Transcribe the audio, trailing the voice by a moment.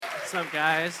What's up,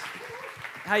 guys?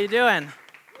 How you doing?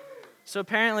 So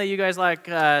apparently you guys like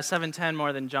 710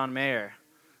 more than John Mayer.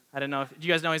 I don't know. Do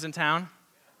you guys know he's in town?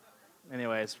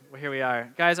 Anyways, well, here we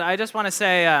are. Guys, I just want to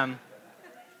say, I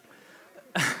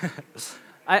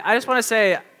just want to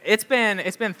say, it's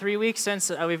been 3 weeks since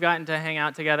we've gotten to hang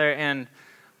out together, and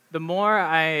the more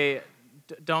I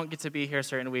don't get to be here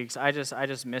certain weeks, I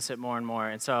just miss it more and more.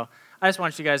 And so I just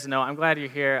want you guys to know I'm glad you're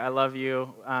here. I love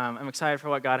you. I'm excited for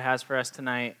what God has for us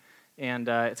tonight, and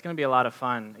it's going to be a lot of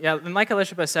fun. Yeah, and like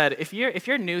Elishaba said, if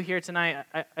you're new here tonight,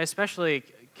 I especially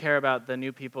care about the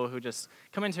new people who just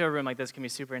come into a room like this. Can be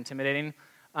super intimidating.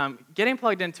 Getting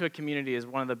plugged into a community is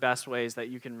one of the best ways that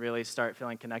you can really start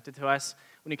feeling connected to us.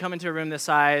 When you come into a room this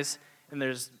size and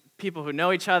there's people who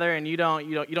know each other and you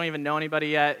don't even know anybody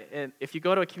yet, and if you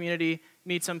go to a community,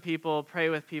 meet some people, pray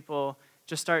with people,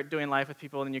 just start doing life with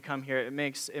people, and then you come here, it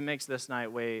makes this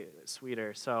night way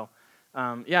sweeter. So,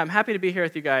 I'm happy to be here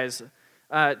with you guys.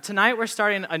 Tonight we're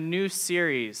starting a new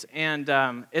series, and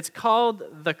it's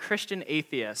called The Christian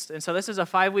Atheist. And so this is a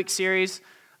 5-week series.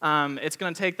 It's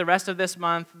going to take the rest of this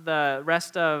month, the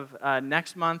rest of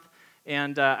next month,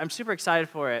 and I'm super excited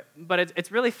for it. But it's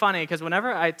really funny because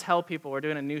whenever I tell people we're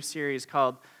doing a new series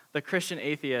called The Christian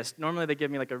Atheist, normally they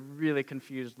give me like a really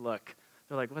confused look.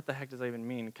 They're like, what the heck does that even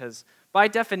mean? Because by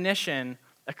definition,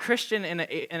 a Christian and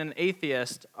an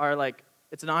atheist are like,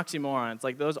 it's an oxymoron. It's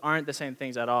like those aren't the same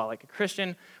things at all. Like a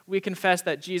Christian, we confess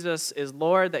that Jesus is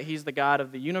Lord, that he's the God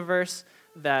of the universe,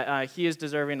 that he is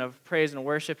deserving of praise and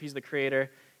worship, he's the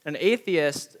creator. An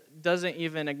atheist doesn't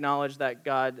even acknowledge that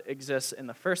God exists in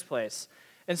the first place.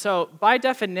 And so by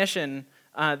definition,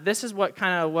 this is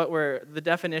the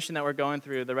definition that we're going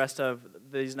through the rest of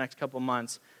these next couple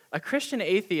months. A Christian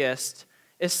atheist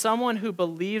is someone who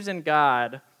believes in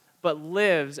God but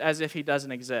lives as if he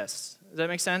doesn't exist. Does that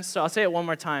make sense? So I'll say it one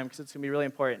more time because it's going to be really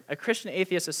important. A Christian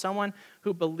atheist is someone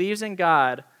who believes in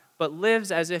God but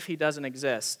lives as if he doesn't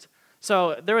exist.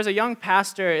 So there was a young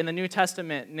pastor in the New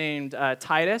Testament named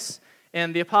Titus,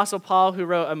 and the Apostle Paul, who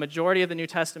wrote a majority of the New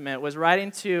Testament, was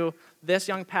writing to this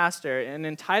young pastor, and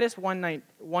in Titus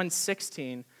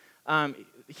 1:16,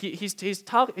 he's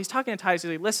talking to Titus.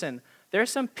 He's like, listen, there are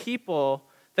some people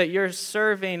that you're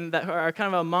serving that are kind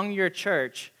of among your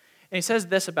church, and he says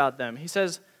this about them. He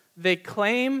says, they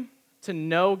claim to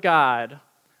know God,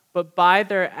 but by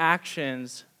their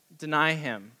actions deny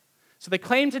him. So they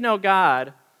claim to know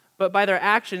God, but by their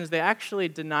actions, they actually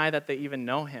deny that they even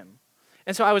know him.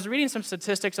 And so I was reading some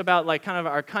statistics about like kind of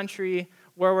our country,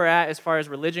 where we're at as far as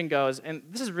religion goes, and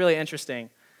this is really interesting.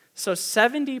 So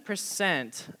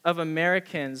 70% of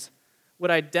Americans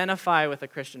would identify with a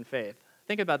Christian faith.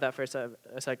 Think about that for a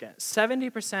second.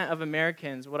 70% of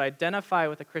Americans would identify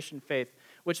with a Christian faith,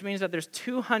 which means that there's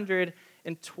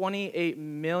 228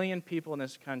 million people in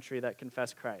this country that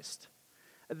confess Christ.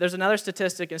 There's another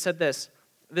statistic, and it said this.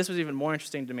 This was even more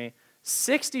interesting to me.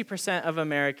 60% of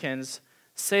Americans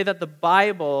say that the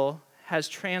Bible has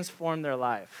transformed their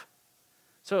life.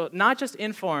 So not just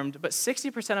informed, but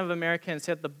 60% of Americans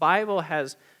say that the Bible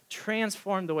has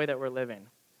transformed the way that we're living.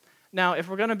 Now, if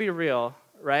we're going to be real,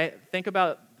 right, think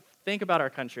about our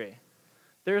country.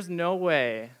 There's no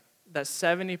way that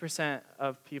 70%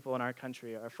 of people in our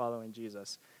country are following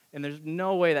Jesus. And there's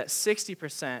no way that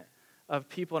 60% of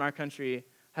people in our country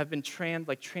have been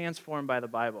transformed by the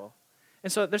Bible.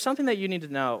 And so there's something that you need to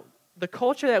know. The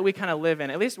culture that we kind of live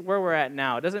in, at least where we're at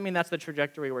now, it doesn't mean that's the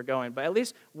trajectory we're going, but at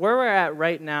least where we're at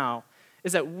right now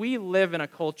is that we live in a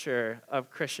culture of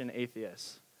Christian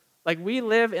atheists. Like we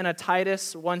live in a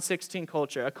Titus 1:16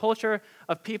 culture, a culture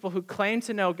of people who claim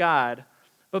to know God,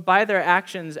 but by their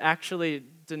actions actually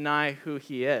deny who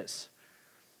he is.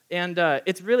 And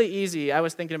it's really easy. I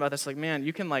was thinking about this, like, man,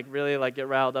 you can really get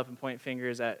riled up and point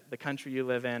fingers at the country you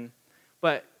live in.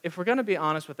 But if we're going to be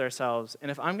honest with ourselves, and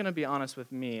if I'm going to be honest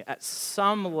with me, at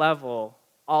some level,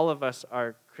 all of us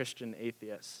are Christian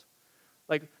atheists.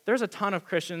 Like, there's a ton of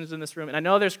Christians in this room, and I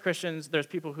know there's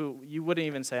people who you wouldn't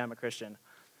even say I'm a Christian.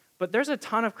 But there's a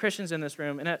ton of Christians in this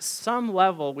room, and at some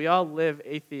level, we all live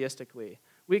atheistically.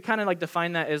 We kind of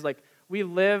define that as we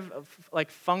live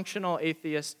functional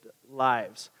atheist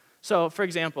lives. So, for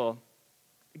example,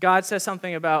 God says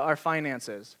something about our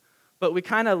finances, but we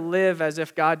kind of live as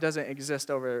if God doesn't exist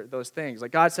over those things.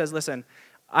 Like God says, listen,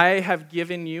 I have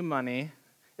given you money.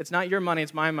 It's not your money,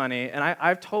 it's my money, and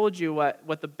I've told you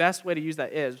what the best way to use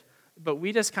that is, but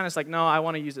we just kind of no, I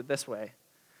want to use it this way.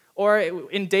 Or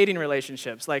in dating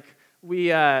relationships,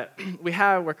 we're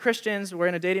Christians, we're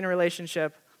in a dating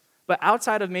relationship, but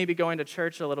outside of maybe going to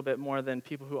church a little bit more than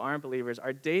people who aren't believers,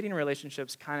 our dating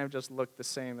relationships kind of just look the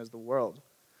same as the world.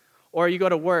 Or you go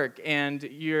to work and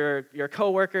your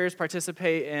coworkers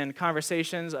participate in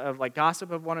conversations of like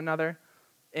gossip of one another.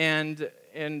 And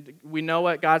we know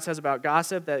what God says about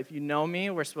gossip, that if you know me,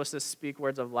 we're supposed to speak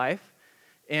words of life.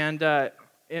 And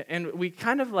we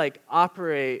kind of like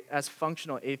operate as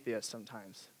functional atheists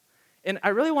sometimes. And I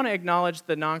really want to acknowledge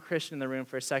the non-Christian in the room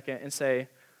for a second and say,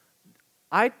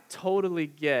 I totally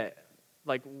get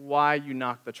like why you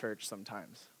knock the church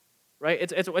sometimes, right?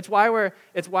 It's why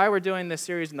we're doing this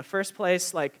series in the first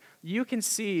place. Like you can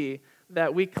see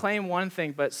that we claim one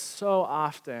thing, but so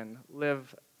often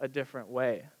live a different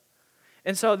way.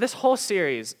 And so this whole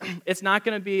series, it's not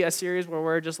going to be a series where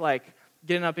we're just like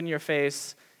getting up in your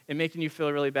face and making you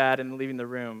feel really bad and leaving the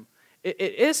room. It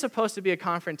is supposed to be a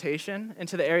confrontation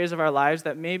into the areas of our lives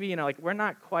that maybe, like we're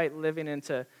not quite living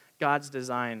into God's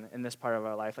design in this part of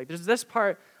our life. Like there's this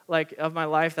part like of my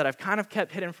life that I've kind of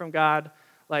kept hidden from God.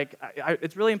 Like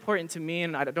it's really important to me,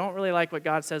 and I don't really like what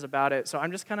God says about it, so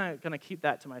I'm just kind of going to keep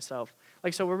that to myself.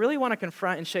 Like, so we really want to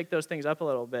confront and shake those things up a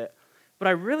little bit. But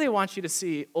I really want you to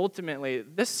see, ultimately,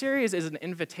 this series is an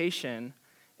invitation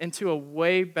into a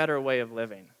way better way of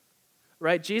living.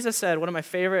 Right? Jesus said, one of my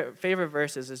favorite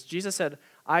verses is, Jesus said,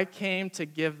 I came to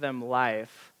give them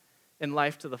life, and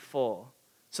life to the full.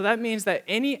 So that means that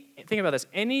think about this,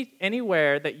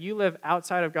 anywhere that you live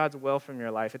outside of God's will from your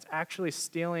life, it's actually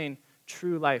stealing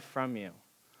true life from you.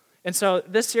 And so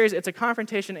this series, it's a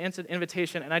confrontation and it's an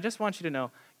invitation, and I just want you to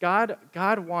know, God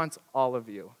wants all of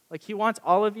you. Like he wants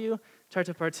all of you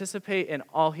to participate in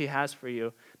all he has for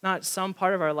you, not some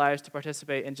part of our lives to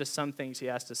participate in just some things he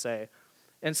has to say.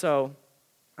 And so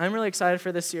I'm really excited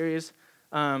for this series.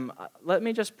 Let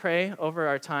me just pray over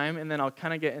our time, and then I'll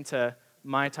kind of get into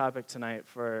my topic tonight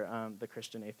for the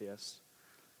Christian atheists.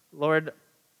 Lord,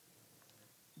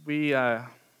 we're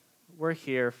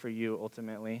here for you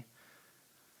ultimately.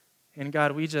 And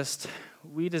God,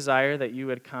 we desire that you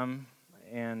would come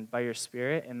and by your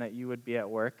Spirit and that you would be at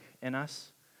work in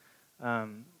us.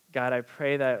 God, I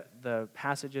pray that the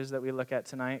passages that we look at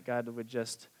tonight, God, would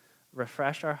just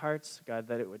refresh our hearts, God,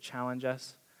 that it would challenge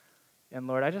us. And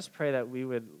Lord, I just pray that we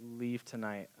would leave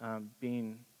tonight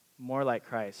being more like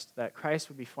Christ, that Christ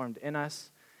would be formed in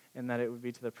us, and that it would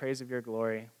be to the praise of your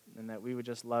glory, and that we would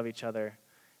just love each other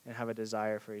and have a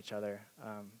desire for each other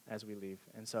as we leave.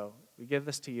 And so we give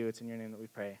this to you. It's in your name that we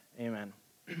pray. Amen.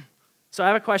 So I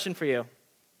have a question for you.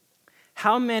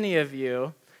 How many of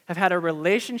you have had a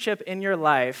relationship in your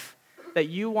life that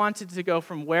you wanted to go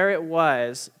from where it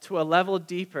was to a level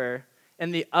deeper,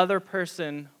 and the other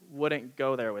person wouldn't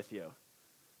go there with you?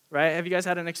 Right? Have you guys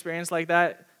had an experience like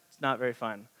that? It's not very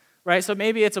fun. Right? So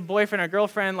maybe it's a boyfriend or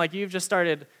girlfriend, like you've just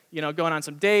started, going on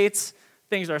some dates.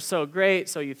 Things are so great,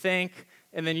 so you think.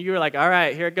 And then you were like, all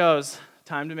right, here it goes.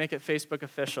 Time to make it Facebook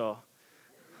official.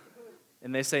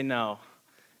 And they say no.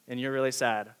 And you're really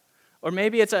sad. Or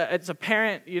maybe it's a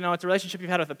parent, it's a relationship you've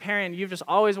had with a parent. You've just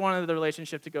always wanted the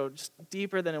relationship to go just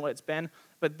deeper than what it's been,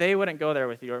 but they wouldn't go there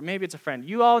with you. Or maybe it's a friend.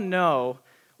 You all know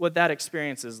what that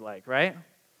experience is like, right?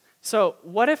 So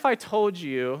what if I told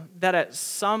you that at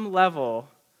some level,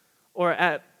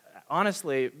 or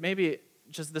honestly, maybe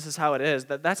just this is how it is,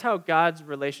 that's how God's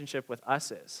relationship with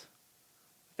us is.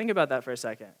 Think about that for a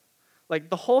second. Like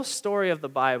the whole story of the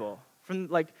Bible, from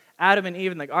like Adam and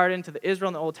Eve and the garden to the Israel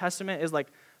in the Old Testament, is like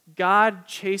God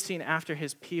chasing after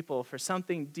his people for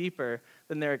something deeper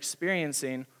than they're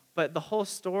experiencing. But the whole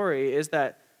story is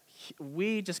that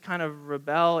we just kind of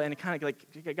rebel and kind of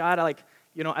like, God,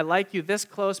 I like you this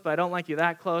close, but I don't like you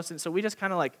that close. And so we just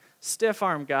kind of like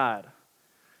stiff-arm God.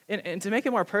 And to make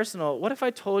it more personal, what if I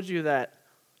told you that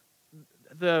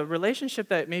the relationship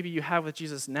that maybe you have with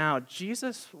Jesus now,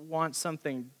 Jesus wants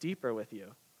something deeper with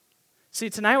you? See,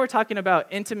 tonight we're talking about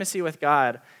intimacy with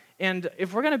God. And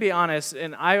if we're going to be honest,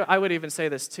 and I would even say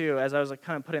this too, as I was like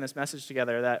kind of putting this message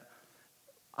together, that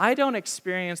I don't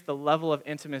experience the level of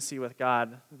intimacy with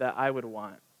God that I would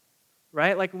want,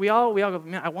 right? Like we all go,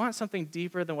 man, I want something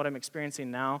deeper than what I'm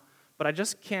experiencing now, but I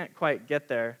just can't quite get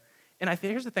there. And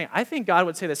here's the thing, I think God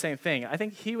would say the same thing. I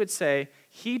think he would say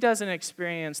he doesn't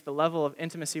experience the level of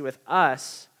intimacy with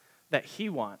us that he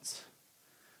wants.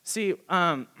 See,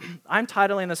 I'm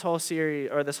titling this whole series,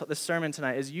 or this sermon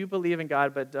tonight, is You Believe in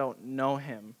God But Don't Know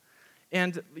Him.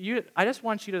 And I just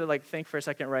want you to like think for a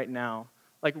second right now,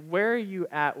 like where are you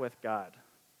at with God?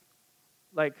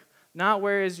 Like not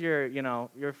where is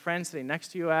your friend sitting next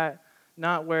to you at,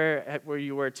 not where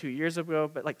you were 2 years ago,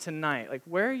 but like tonight, like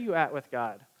where are you at with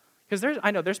God? Because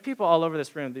I know there's people all over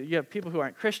this room. You have people who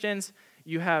aren't Christians.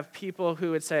 You have people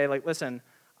who would say, like, listen,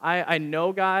 I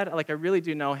know God. Like, I really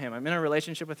do know him. I'm in a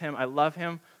relationship with him. I love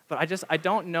him. But I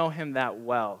don't know him that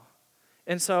well.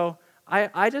 And so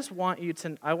I just want you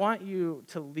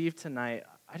to leave tonight.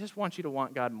 I just want you to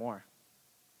want God more.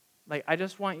 Like, I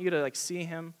just want you to like see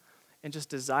him and just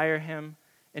desire him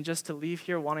and just to leave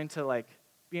here wanting to like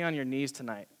be on your knees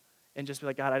tonight and just be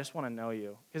like, God, I just want to know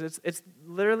you. Because it's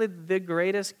literally the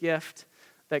greatest gift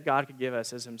that God could give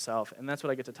us is himself. And that's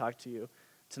what I get to talk to you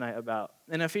tonight about.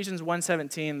 In Ephesians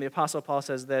 1:17, the Apostle Paul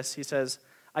says this. He says,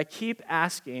 I keep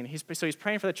asking. He's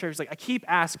praying for the church. He's like, I keep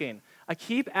asking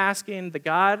the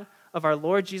God of our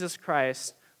Lord Jesus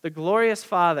Christ, the glorious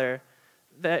Father,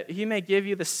 that he may give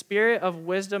you the spirit of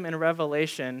wisdom and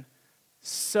revelation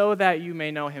so that you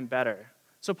may know him better.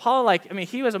 So Paul,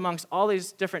 he was amongst all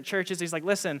these different churches. He's like,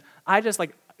 listen,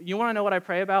 you want to know what I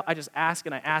pray about? I just ask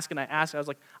and I ask and I ask. I was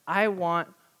like, I want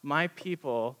my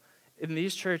people in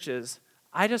these churches,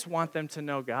 I just want them to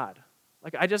know God.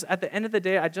 At the end of the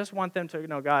day, I just want them to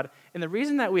know God. And the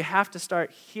reason that we have to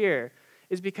start here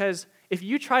is because if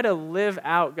you try to live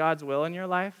out God's will in your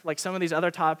life, like some of these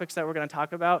other topics that we're going to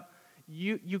talk about,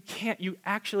 you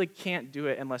actually can't do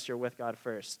it unless you're with God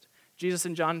first. Jesus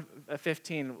in John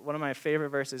 15, one of my favorite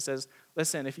verses says,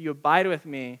 listen, if you abide with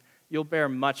me, you'll bear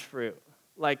much fruit.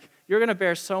 Like, you're going to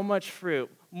bear so much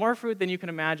fruit, more fruit than you can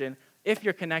imagine, if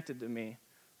you're connected to me.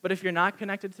 But if you're not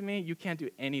connected to me, you can't do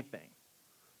anything.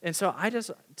 And so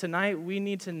tonight, we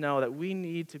need to know that we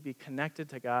need to be connected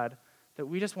to God, that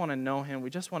we just want to know him,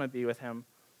 we just want to be with him.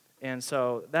 And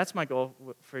so that's my goal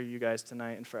for you guys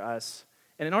tonight and for us.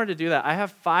 And in order to do that, I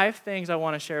have 5 things I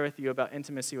want to share with you about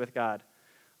intimacy with God.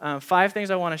 5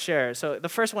 things I want to share. So the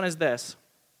first one is this.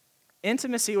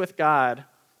 Intimacy with God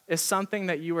is something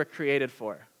that you were created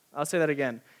for. I'll say that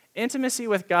again. Intimacy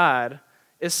with God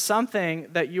is something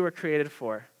that you were created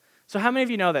for. So how many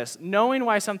of you know this? Knowing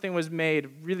why something was made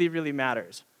really, really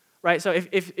matters, right? So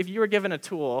if you were given a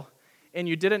tool and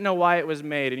you didn't know why it was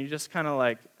made and you just kind of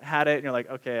like had it and you're like,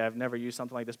 okay, I've never used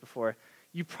something like this before,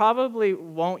 you probably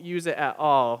won't use it at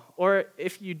all. Or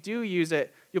if you do use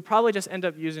it, you'll probably just end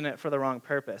up using it for the wrong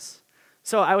purpose.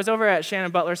 So I was over at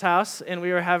Shannon Butler's house and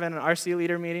we were having an RC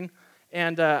leader meeting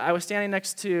and I was standing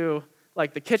next to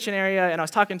like the kitchen area and I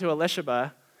was talking to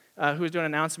Elishaba, who was doing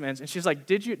announcements, and she's like,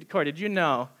 Corey, did you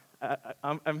know,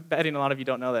 I'm betting a lot of you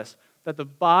don't know this, that the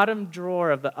bottom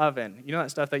drawer of the oven, you know that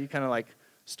stuff that you kind of like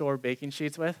store baking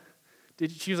sheets with?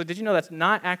 She was like, did you know that's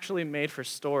not actually made for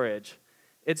storage?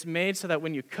 It's made so that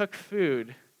when you cook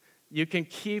food, you can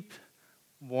keep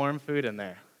warm food in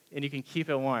there, and you can keep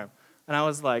it warm. And I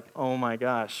was like, oh my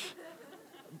gosh,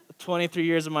 23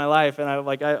 years of my life, and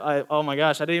oh my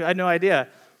gosh, I had no idea.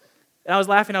 And I was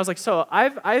laughing. I was like, so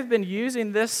I've been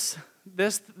using this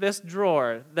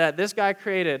drawer that this guy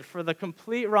created for the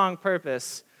complete wrong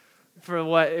purpose for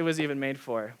what it was even made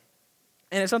for.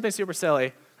 And it's something super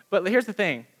silly. But here's the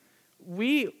thing.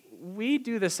 We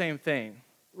do the same thing.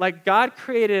 Like, God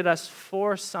created us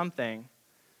for something,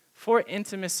 for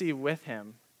intimacy with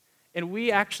him, and we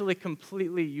actually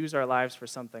completely use our lives for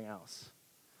something else.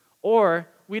 Or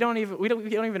we don't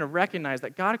even recognize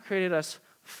that God created us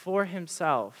for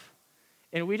himself,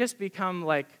 and we just become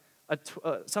like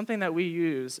something that we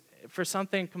use for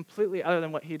something completely other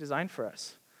than what he designed for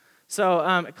us.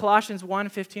 So Colossians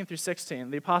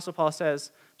 1:15-16, the Apostle Paul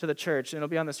says to the church, and it'll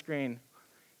be on the screen,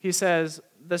 he says,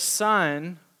 the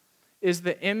Son is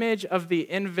the image of the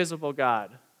invisible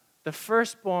God, the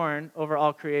firstborn over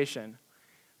all creation.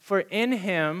 For in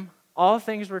him all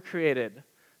things were created,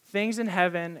 things in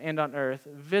heaven and on earth,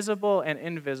 visible and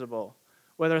invisible,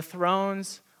 whether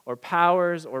thrones or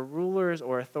powers or rulers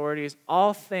or authorities,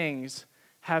 all things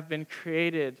have been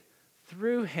created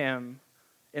through him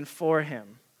and for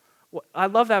him. I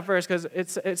love that verse because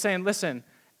it's saying, listen,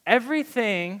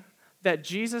 everything that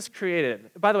Jesus created,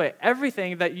 by the way,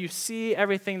 everything that you see,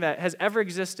 everything that has ever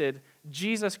existed,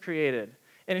 Jesus created.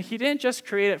 And he didn't just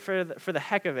create it for the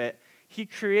heck of it. He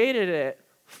created it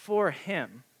for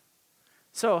him.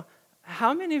 So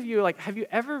how many of you, have you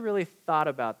ever really thought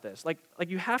about this? Like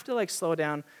you have to, slow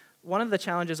down. One of the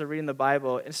challenges of reading the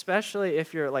Bible, especially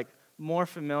if you're, more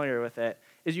familiar with it,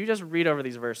 is you just read over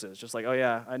these verses. Just oh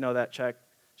yeah, I know that, check.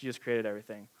 Jesus created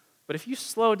everything. But if you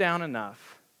slow down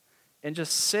enough and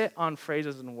just sit on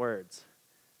phrases and words,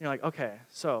 you're like, okay,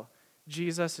 so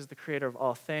Jesus is the creator of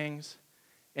all things,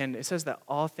 and it says that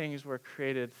all things were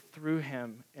created through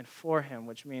him and for him,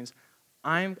 which means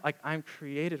I'm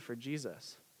created for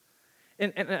Jesus.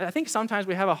 And I think sometimes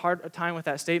we have a hard time with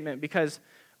that statement because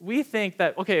we think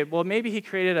that, okay, well, maybe he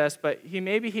created us, but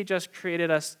maybe he just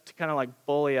created us to kind of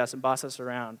bully us and boss us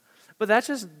around. But that's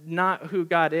just not who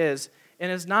God is,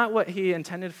 and it's not what he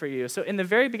intended for you. So in the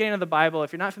very beginning of the Bible,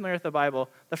 if you're not familiar with the Bible,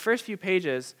 the first few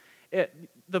pages,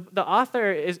 the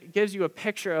author gives you a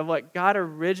picture of what God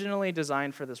originally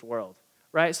designed for this world,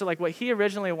 right? So like what he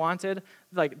originally wanted,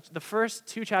 like the first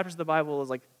 2 chapters of the Bible is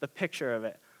like the picture of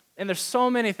it. And there's so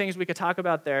many things we could talk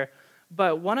about there,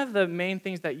 but one of the main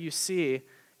things that you see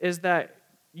is that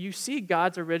you see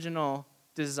God's original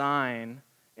design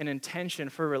and intention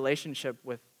for relationship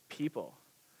with people.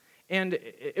 And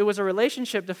it was a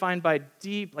relationship defined by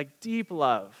deep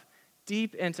love,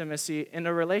 deep intimacy, and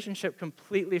a relationship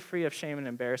completely free of shame and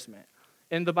embarrassment.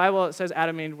 In the Bible, it says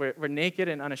Adam and Eve were naked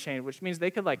and unashamed, which means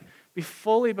they could be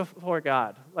fully before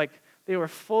God. They were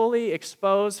fully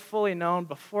exposed, fully known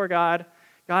before God.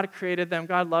 God created them,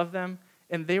 God loved them,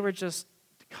 and they were just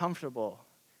comfortable.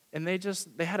 And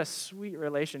they had a sweet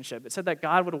relationship. It said that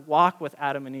God would walk with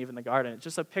Adam and Eve in the garden. It's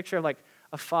just a picture of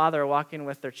a father walking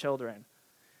with their children.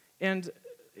 And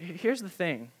here's the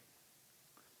thing.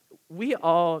 We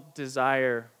all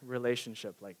desire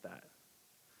relationship like that.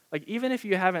 Even if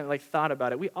you haven't thought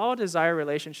about it, we all desire a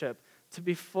relationship to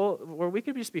be full, where we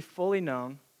could just be fully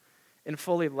known and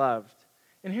fully loved.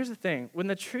 And here's the thing. When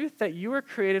the truth that you were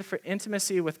created for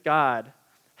intimacy with God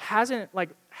hasn't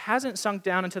sunk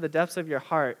down into the depths of your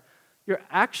heart, you're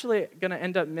actually going to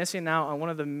end up missing out on one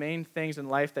of the main things in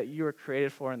life that you were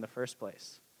created for in the first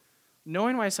place.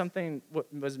 Knowing why something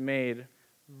was made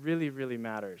really, really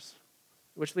matters.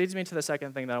 Which leads me to the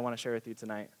second thing that I want to share with you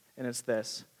tonight, and it's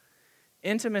this.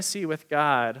 Intimacy with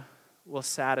God will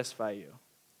satisfy you.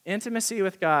 Intimacy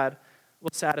with God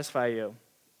will satisfy you.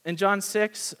 In John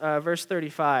 6, verse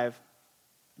 35,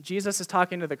 Jesus is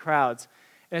talking to the crowds,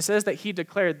 and it says that he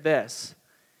declared this.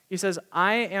 He says,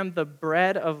 I am the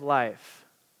bread of life.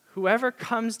 Whoever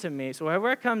comes to me,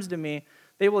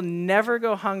 they will never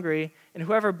go hungry, and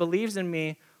whoever believes in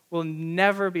me will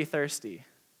never be thirsty.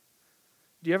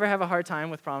 Do you ever have a hard time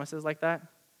with promises like that?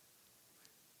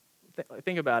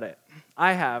 Think about it.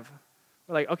 I have.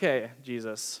 We're like, okay,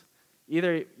 Jesus,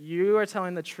 either you are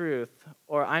telling the truth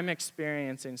or I'm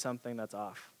experiencing something that's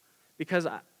off. Because,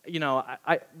 you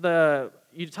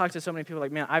talk to so many people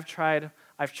like, man, I've tried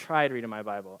reading my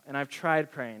Bible, and I've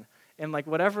tried praying. And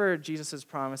whatever Jesus is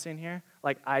promising here,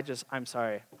 I'm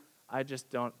sorry, I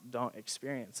just don't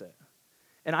experience it.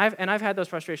 And I've had those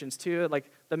frustrations too. The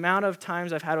amount of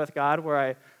times I've had with God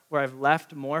where I've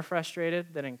left more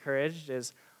frustrated than encouraged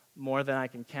is more than I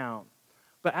can count.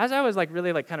 But as I was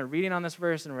really kind of reading on this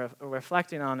verse and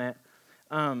reflecting on it,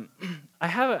 I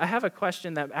have a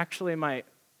question that actually might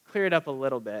clear it up a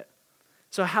little bit.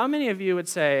 So how many of you would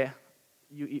say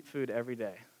you eat food every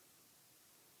day?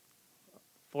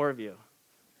 4 of you.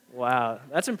 Wow,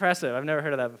 that's impressive. I've never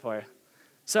heard of that before.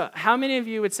 So how many of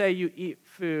you would say you eat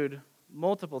food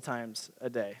multiple times a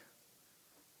day?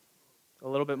 A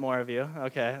little bit more of you.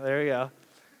 Okay, there we go.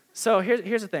 So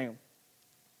here's the thing.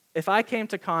 If I came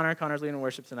to Connor's leading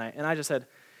worship tonight, and I just said,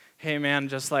 hey man,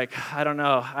 I don't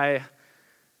know,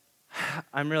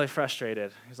 I'm really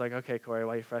frustrated. He's like, okay, Corey,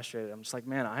 why are you frustrated? I'm just like,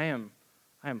 man, I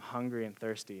am hungry and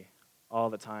thirsty all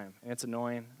the time. And it's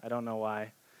annoying. I don't know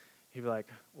why. He'd be like,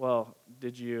 well,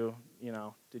 did you eat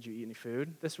any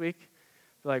food this week?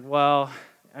 I'd be like, well,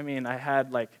 I mean, I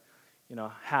had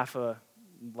half a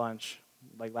lunch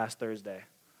last Thursday.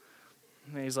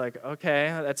 And he's like, okay,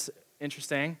 that's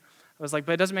interesting. I was like,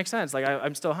 but it doesn't make sense.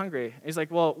 I'm still hungry. He's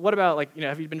like, well, what about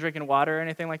have you been drinking water or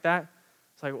anything like that?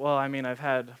 It's like, well, I mean, I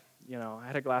had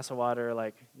a glass of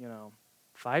water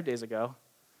 5 days ago,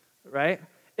 right?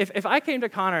 If I came to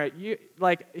Connor,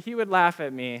 he would laugh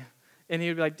at me, and he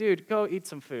would be like, dude, go eat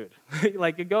some food.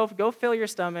 Go fill your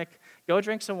stomach, go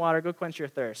drink some water, go quench your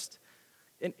thirst.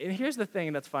 And here's the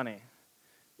thing that's funny.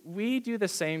 We do the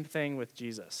same thing with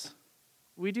Jesus.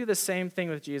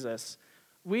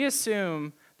 We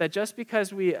assume that just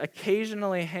because we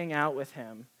occasionally hang out with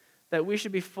him, that we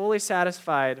should be fully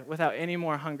satisfied without any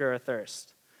more hunger or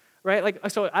thirst, right?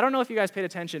 So I don't know if you guys paid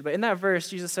attention, but in that verse,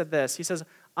 Jesus said this. He says,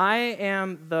 I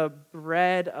am the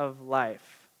bread of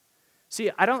life.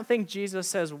 See, I don't think Jesus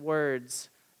says words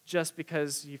just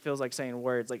because he feels like saying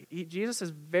words. Jesus is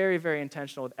very, very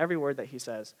intentional with every word that he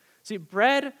says. See,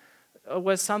 bread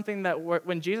was something that where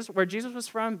Jesus was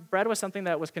from, bread was something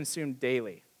that was consumed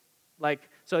daily.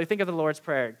 So you think of the Lord's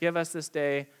Prayer, give us this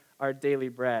day our daily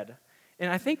bread.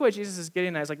 And I think what Jesus is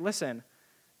getting at is listen,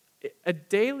 a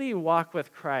daily walk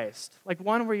with Christ,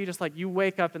 one where you just you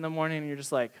wake up in the morning and you're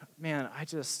just man, I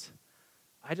just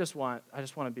want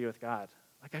to be with God.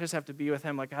 I just have to be with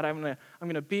him. God, I'm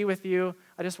gonna be with you.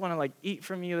 I just want to eat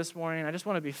from you this morning. I just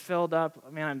want to be filled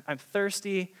up. Man, I'm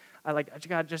thirsty.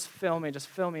 God, just fill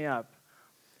me up.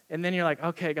 And then you're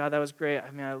okay, God, that was great. I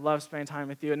mean, I love spending time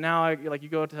with you. And now you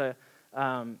go to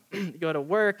go to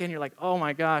work and you're like, oh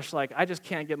my gosh, like I just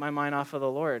can't get my mind off of the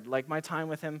Lord. Like my time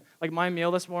with him, like my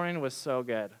meal this morning was so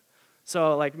good.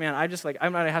 So like, man, I'm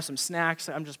going to have some snacks.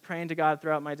 I'm just praying to God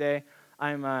throughout my day.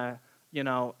 I'm,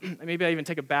 maybe I even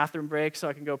take a bathroom break so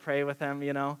I can go pray with him,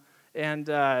 And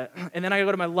then I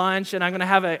go to my lunch, and I'm going to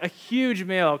have a huge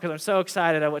meal because I'm so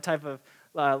excited at what type of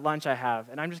lunch I have.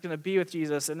 And I'm just going to be with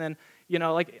Jesus. And then,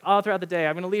 like all throughout the day,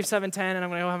 I'm going to leave 7:10, and I'm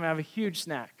going to go home and have a huge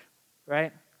snack,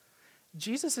 right?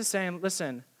 Jesus is saying,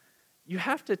 listen, you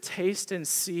have to taste and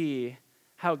see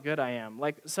how good I am.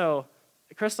 Like, so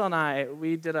Crystal and I,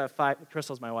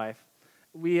 Crystal's my wife.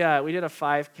 We did a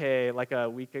 5K like a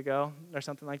week ago or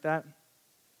something like that.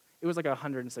 It was like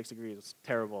 106 degrees. It was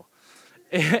terrible.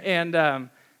 And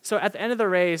so at the end of the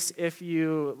race,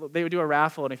 they would do a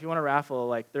raffle, and if you want to raffle,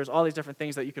 like there's all these different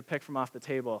things that you could pick from off the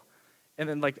table. And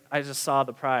then like I just saw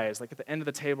the prize. Like at the end of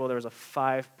the table, there was a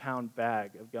 5-pound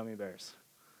bag of gummy bears.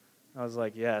 I was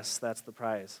like, yes, that's the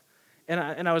prize. And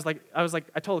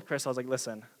I told Chris, I was like,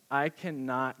 listen, I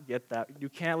cannot get that. You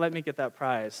can't let me get that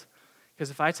prize,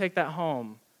 because if I take that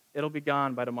home, it'll be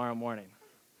gone by tomorrow morning,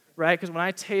 right? Because when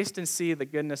I taste and see the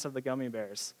goodness of the gummy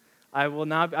bears, I'm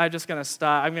just going to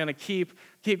stop. I'm going to keep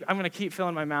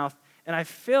filling my mouth. And I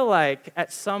feel like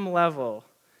at some level,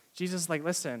 Jesus is like,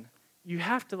 listen, you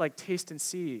have to like taste and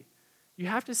see. You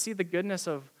have to see the goodness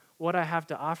of what I have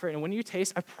to offer. And when you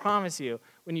taste, I promise you,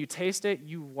 when you taste it,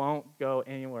 you won't go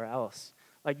anywhere else.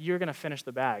 Like you're going to finish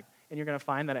the bag, and you're going to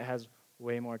find that it has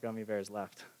way more gummy bears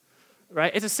left.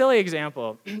 Right? It's a silly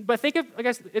example, but think of, I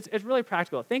guess it's really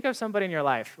practical. Think of somebody in your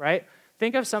life, right?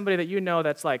 Think of somebody that you know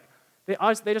that's like,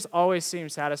 they just always seem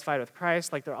satisfied with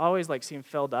Christ, like they're always like seem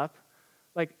filled up.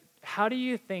 Like, how do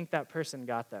you think that person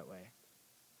got that way?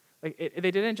 Like,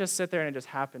 they didn't just sit there and it just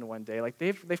happened one day. Like,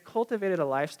 they've cultivated a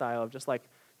lifestyle of just like,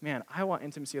 man, I want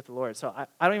intimacy with the Lord. So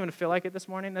I don't even feel like it this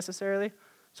morning necessarily.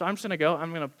 So I'm just going to go.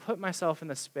 I'm going to put myself in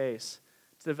the space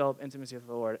to develop intimacy with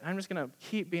the Lord. And I'm just going to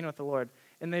keep being with the Lord.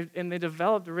 And they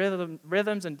developed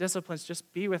rhythms and disciplines.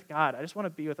 Just be with God. I just want to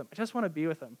be with him. I just want to be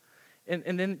with him.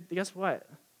 And then guess what?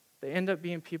 They end up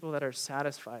being people that are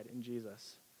satisfied in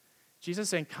Jesus. Jesus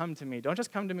saying, come to me. Don't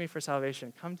just come to me for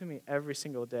salvation. Come to me every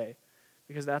single day,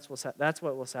 because that's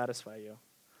what will satisfy you.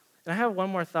 And I have one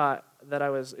more thought that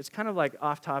it's kind of like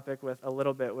off topic with a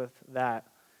little bit with that.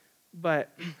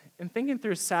 But in thinking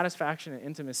through satisfaction and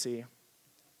intimacy,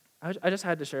 I just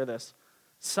had to share this.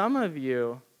 Some of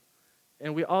you,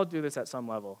 and we all do this at some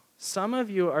level, some of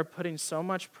you are putting so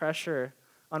much pressure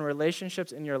on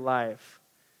relationships in your life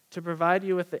to provide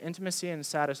you with the intimacy and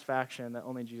satisfaction that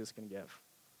only Jesus can give,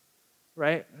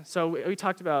 right? So we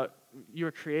talked about you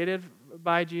were created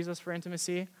by Jesus for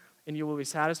intimacy, and you will be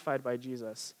satisfied by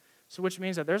Jesus. So which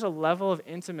means that there's a level of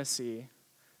intimacy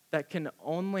that can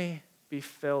only be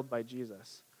filled by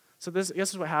Jesus. So this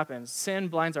is what happens. Sin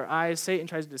blinds our eyes. Satan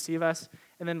tries to deceive us.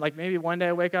 And then like maybe one day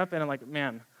I wake up and I'm like,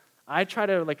 man, I try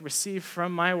to like receive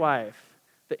from my wife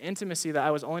the intimacy that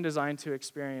I was only designed to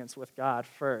experience with God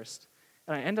first.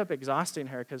 And I end up exhausting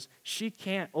her because she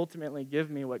can't ultimately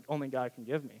give me what only God can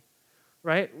give me,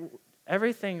 right?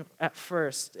 Everything at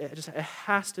first, it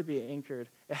has to be anchored.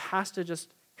 It has to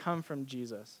just come from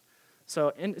Jesus.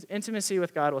 So intimacy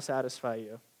with God will satisfy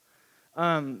you.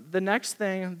 The next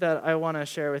thing that I want to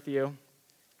share with you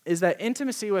is that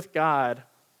intimacy with God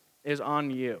is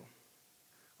on you.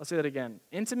 I'll say that again.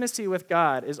 Intimacy with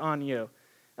God is on you.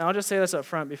 And I'll just say this up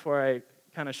front before I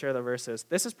kind of share the verses.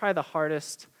 This is probably the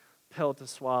hardest pill to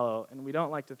swallow, and we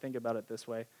don't like to think about it this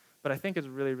way, but I think it's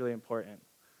really, really important.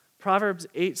 Proverbs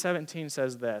 8:17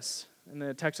 says this, and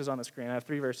the text is on the screen. I have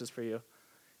 3 verses for you.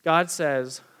 God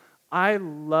says, I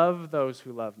love those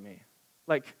who love me.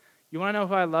 Like, you want to know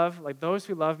who I love? Like, those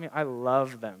who love me, I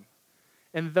love them.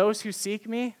 And those who seek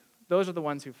me, those are the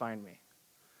ones who find me.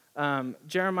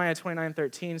 Jeremiah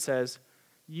 29:13 says,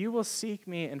 you will seek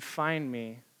me and find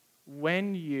me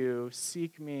when you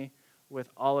seek me with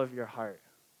all of your heart.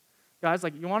 God's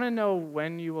like, you want to know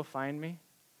when you will find me?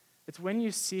 It's when you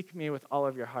seek me with all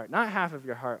of your heart. Not half of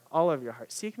your heart, all of your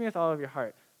heart. Seek me with all of your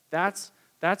heart. That's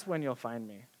when you'll find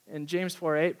me. In James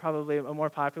 4:8, probably a more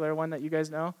popular one that you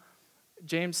guys know,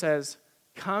 James says,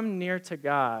 come near to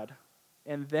God,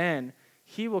 and then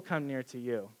he will come near to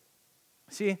you.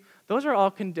 See, those are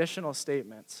all conditional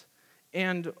statements.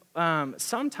 And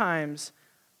sometimes,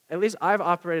 at least I've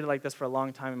operated like this for a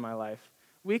long time in my life,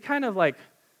 we kind of like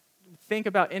think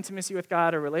about intimacy with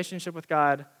God or relationship with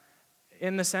God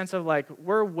in the sense of like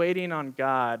we're waiting on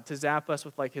God to zap us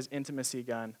with like his intimacy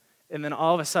gun, and then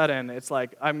all of a sudden it's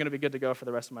like I'm going to be good to go for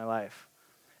the rest of my life.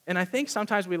 And I think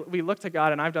sometimes we look to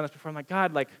God, and I've done this before. I'm like,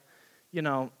 God, like, you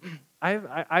know,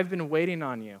 I've been waiting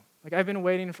on you. Like, I've been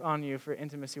waiting on you for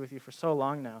intimacy with you for so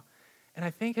long now. And I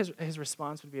think his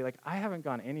response would be like, I haven't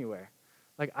gone anywhere.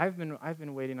 Like, I've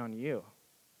been waiting on you,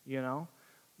 you know?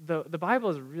 The Bible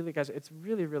is really, guys, it's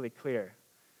really, really clear.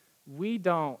 We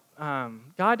don't,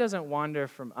 God doesn't wander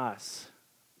from us.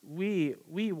 We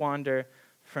wander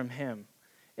from him.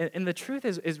 And the truth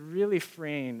is really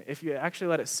freeing if you actually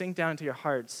let it sink down into your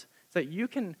hearts. It's that you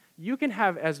can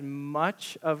have as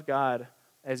much of God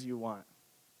as you want.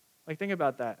 Like, think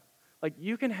about that. Like,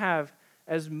 you can have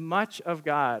as much of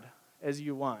God as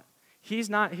you want. He's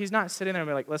not sitting there and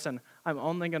be like, listen, I'm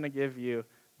only going to give you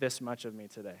this much of me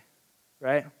today,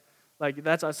 right? Like,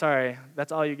 that's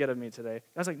all you get of me today.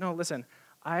 I was like, no, listen,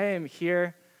 I am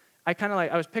here. I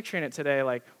was picturing it today,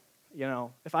 like, you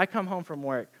know, if I come home from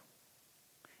work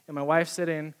and my wife's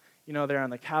sitting, you know, there on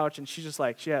the couch and she's just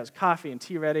like, she has coffee and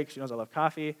tea ready because she knows I love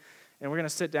coffee, and we're going to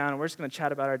sit down and we're just going to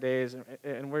chat about our days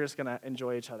and we're just going to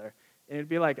enjoy each other. And it'd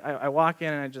be like, I walk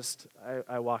in and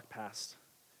I walk past.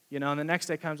 You know, and the next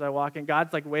day comes, I walk in,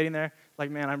 God's like waiting there, like,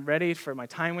 man, I'm ready for my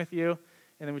time with you.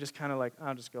 And then we just kind of like,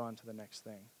 I'll just go on to the next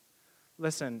thing.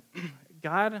 Listen,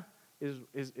 God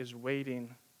is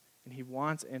waiting, and he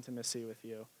wants intimacy with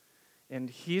you. And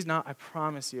he's not, I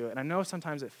promise you, and I know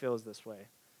sometimes it feels this way,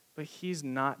 but he's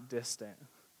not distant.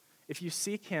 If you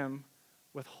seek him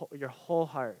with your whole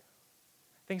heart,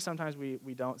 I think sometimes we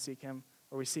don't seek him,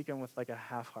 or we seek him with like a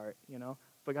half heart, you know?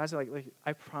 But God's like,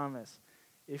 I promise,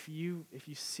 if you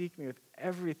seek me with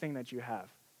everything that you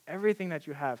have,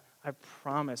 I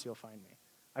promise you'll find me.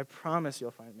 I promise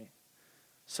you'll find me.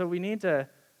 So we need to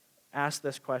ask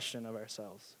this question of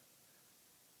ourselves.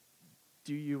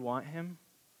 Do you want him?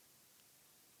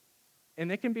 And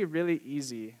it can be really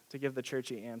easy to give the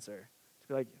churchy answer. To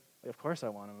be like, of course I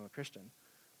want him, I'm a Christian.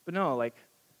 But no, like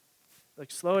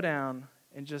slow down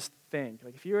and just think.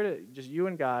 Like, if you were to, just you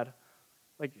and God,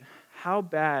 like, how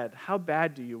bad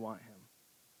do you want him?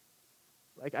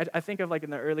 Like, I think of like in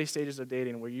the early stages of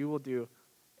dating where you will do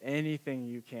anything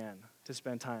you can to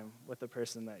spend time with the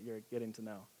person that you're getting to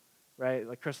know, right?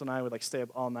 Like, Crystal and I would like stay up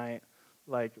all night.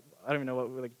 Like, I don't even know what,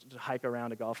 we would like just hike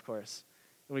around a golf course.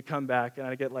 And we'd come back and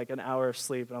I'd get like an hour of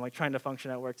sleep and I'm like trying to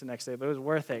function at work the next day, but it was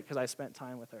worth it because I spent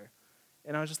time with her.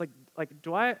 And I was just like,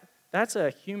 that's a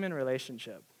human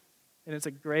relationship. And it's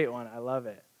a great one, I love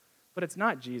it. But it's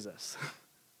not Jesus,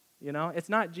 you know? It's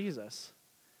not Jesus.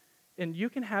 And you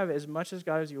can have as much as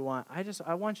God as you want.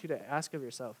 I want you to ask of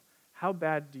yourself, how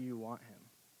bad do you want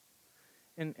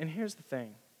him? And here's the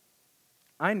thing.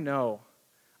 I know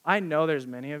there's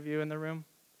many of you in the room,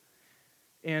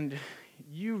 and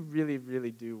you really,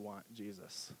 really do want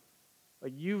Jesus.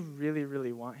 Like, you really,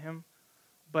 really want him,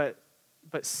 but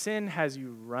sin has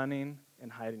you running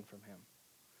and hiding from him,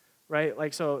 right?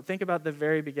 Like, so think about the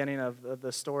very beginning of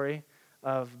the story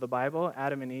of the Bible.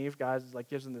 Adam and Eve, God like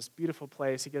gives them this beautiful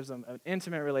place. He gives them an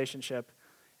intimate relationship,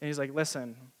 and he's like,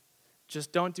 listen,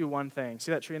 just don't do one thing.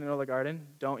 See that tree in the middle of the garden?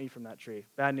 Don't eat from that tree.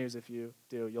 Bad news, if you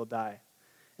do, you'll die.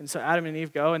 And so Adam and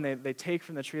Eve go, and they take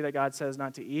from the tree that God says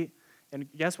not to eat, and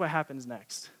guess what happens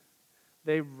next?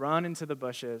 They run into the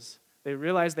bushes. They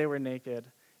realize they were naked,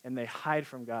 and they hide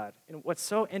from God. And what's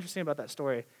so interesting about that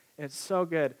story, and it's so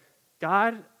good,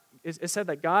 it said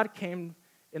that God came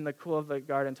in the cool of the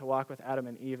garden to walk with Adam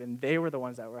and Eve, and they were the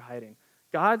ones that were hiding.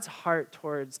 God's heart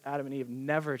towards Adam and Eve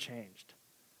never changed.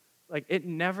 Like, it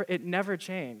never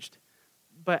changed.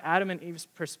 But Adam and Eve's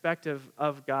perspective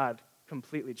of God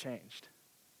completely changed.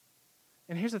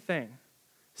 And here's the thing.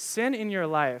 Sin in your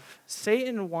life,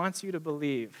 Satan wants you to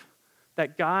believe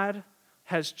that God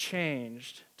has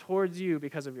changed towards you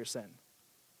because of your sin,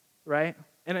 right?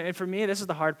 And for me, this is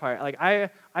the hard part. Like, I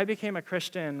became a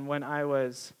Christian when I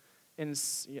was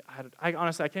honestly, I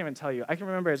can't even tell you. I can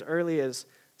remember as early as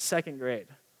second grade.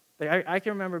 Like, I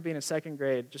can remember being in second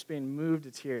grade just being moved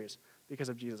to tears because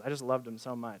of Jesus. I just loved him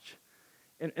so much.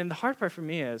 And the hard part for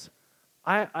me is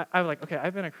I'm like, okay,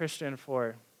 I've been a Christian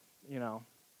for,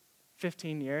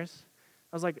 15 years.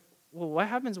 I was like, well, what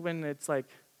happens when it's like,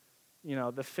 the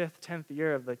 5th, 10th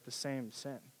year of like the same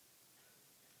sin?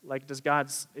 Like,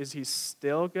 is he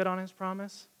still good on his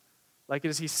promise? Like,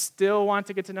 does he still want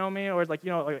to get to know me? Or like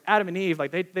Adam and Eve,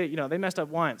 like they messed up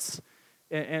once,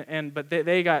 but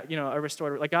they got, a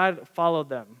restored, like God followed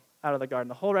them out of the garden.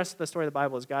 The whole rest of the story of the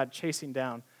Bible is God chasing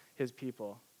down his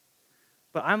people.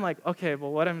 But I'm like, okay,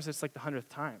 well, what if it's like the 100th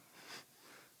time?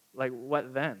 Like,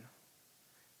 what then?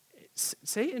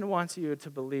 Satan wants you to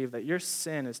believe that your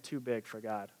sin is too big for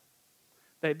God.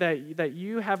 That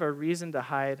you have a reason to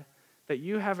hide, that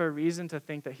you have a reason to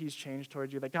think that he's changed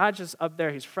towards you, that God's just up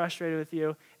there, he's frustrated with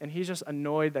you, and he's just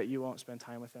annoyed that you won't spend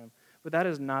time with him. But that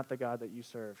is not the God that you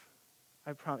serve.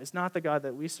 I promise. It's not the God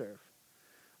that we serve.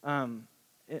 And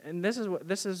this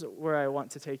is where I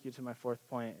want to take you to my fourth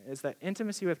point, is that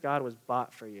intimacy with God was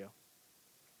bought for you.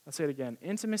 I'll say it again.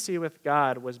 Intimacy with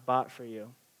God was bought for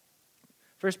you.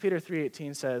 1 Peter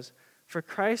 3:18 says, "For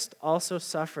Christ also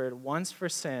suffered once for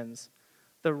sins,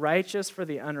 the righteous for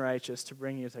the unrighteous, to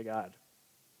bring you to God."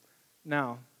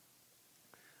 Now,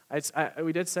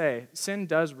 we did say sin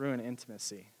does ruin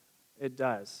intimacy. It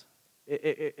does.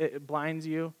 It blinds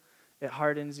you. It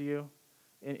hardens you.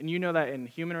 And you know that in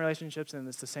human relationships, and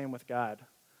it's the same with God.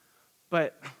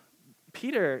 But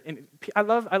Peter, I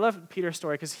love Peter's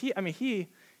story because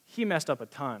he messed up a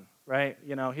ton, right?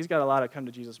 He's got a lot of come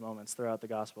to Jesus moments throughout the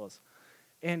Gospels.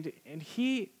 And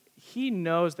he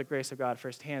knows the grace of God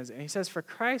firsthand. And he says, "For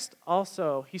Christ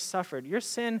also, he suffered." Your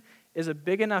sin is a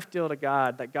big enough deal to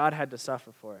God that God had to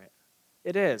suffer for it.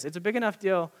 It is. It's a big enough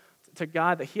deal to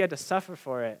God that he had to suffer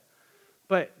for it.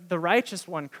 But the righteous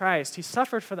one, Christ, he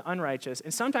suffered for the unrighteous.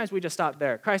 And sometimes we just stop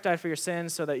there. Christ died for your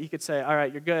sins so that you could say, all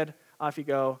right, you're good, off you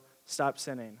go, stop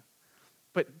sinning.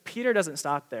 But Peter doesn't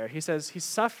stop there. He says he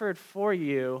suffered for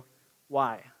you.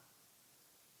 Why?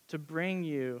 To bring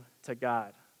you to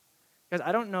God. Because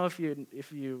I don't know if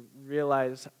you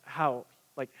realize how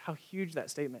huge that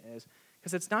statement is.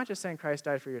 Because it's not just saying Christ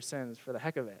died for your sins for the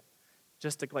heck of it,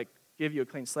 just to give you a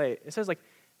clean slate. It says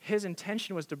his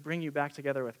intention was to bring you back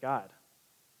together with God.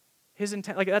 His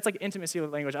intent, that's intimacy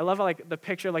with language. I love the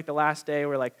picture the last day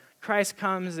where Christ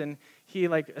comes and he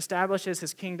establishes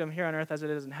his kingdom here on earth as it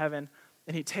is in heaven,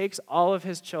 and he takes all of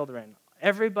his children,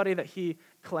 everybody that he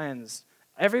cleansed,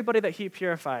 everybody that he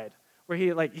purified, where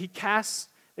he casts,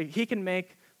 he can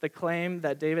make the claim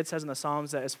that David says in the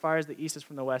Psalms that as far as the east is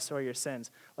from the west, so are your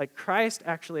sins. Christ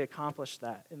actually accomplished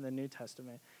that in the New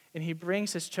Testament, and he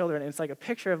brings his children, and it's a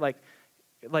picture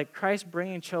of Christ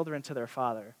bringing children to their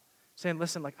Father, saying,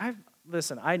 listen,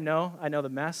 I know the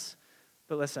mess,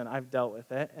 but listen, I've dealt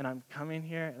with it, and I'm coming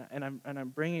here, and I'm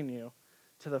bringing you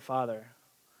to the Father.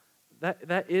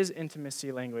 That is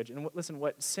intimacy language. And listen,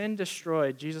 what sin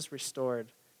destroyed, Jesus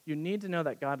restored. You need to know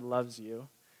that God loves you,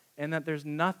 and that there's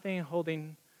nothing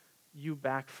holding you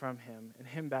back from him, and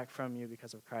him back from you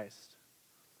because of Christ.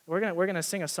 We're gonna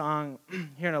sing a song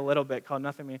here in a little bit called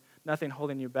 "Nothing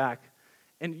Holding You Back,"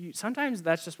 and sometimes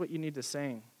that's just what you need to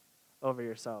sing over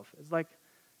yourself. It's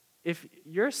if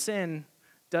your sin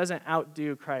doesn't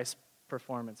outdo Christ's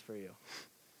performance for you,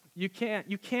 you can't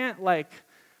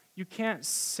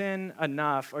sin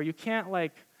enough, or you can't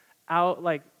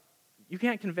you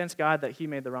can't convince God that he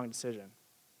made the wrong decision.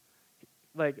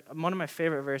 One of my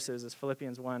favorite verses is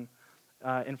Philippians 1,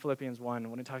 in Philippians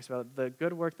 1, when it talks about the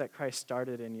good work that Christ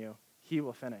started in you, he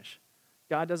will finish.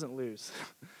 God doesn't lose.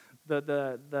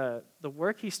 The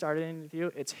work he started in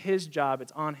you, it's his job,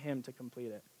 it's on him to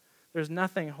complete it. There's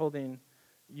nothing holding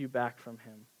you back from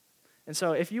him. And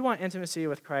so if you want intimacy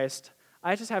with Christ,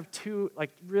 I just have two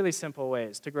really simple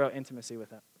ways to grow intimacy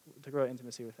with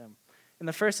him. And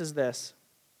the first is this: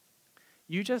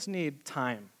 you just need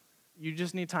time. You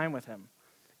just need time with him.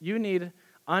 You need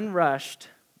unrushed,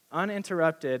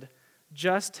 uninterrupted,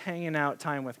 just hanging out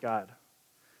time with God.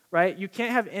 Right? You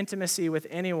can't have intimacy with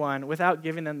anyone without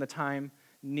giving them the time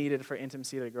needed for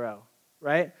intimacy to grow.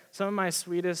 Right? Some of my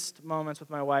sweetest moments with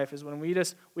my wife is when we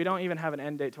don't even have an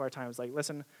end date to our time. It's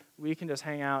listen, we can just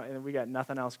hang out and we got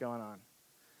nothing else going on.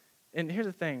 And here's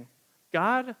the thing.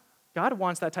 God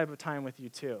wants that type of time with you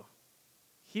too.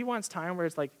 He wants time where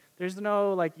it's there's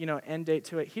no end date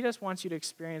to it. He just wants you to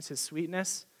experience his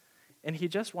sweetness, and he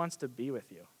just wants to be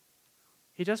with you.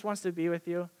 He just wants to be with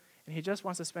you, and he just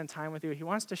wants to spend time with you. He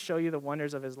wants to show you the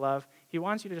wonders of his love. He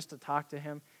wants you to just to talk to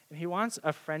him, and he wants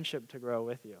a friendship to grow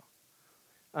with you.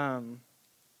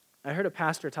 I heard a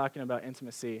pastor talking about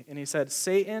intimacy, and he said,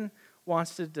 Satan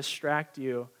wants to distract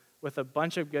you with a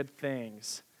bunch of good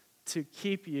things to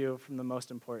keep you from the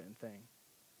most important thing,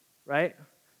 right?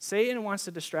 Satan wants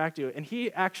to distract you, and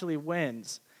he actually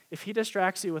wins if he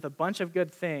distracts you with a bunch of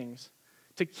good things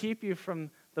to keep you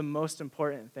from the most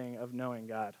important thing of knowing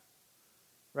God,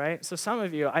 right? So some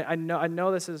of you, I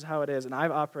know this is how it is, and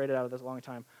I've operated out of this a long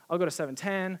time. I'll go to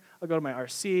 710, I'll go to my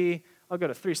RC, I'll go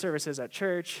to 3 services at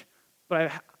church,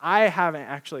 but I haven't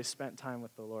actually spent time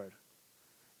with the Lord.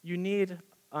 You need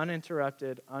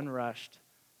uninterrupted, unrushed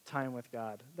time with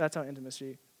God. That's how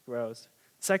intimacy grows.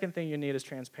 Second thing you need is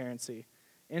transparency.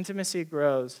 Intimacy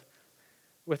grows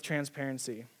with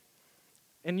transparency.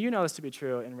 And you know this to be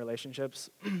true in relationships.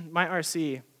 My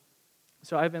RC,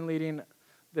 so I've been leading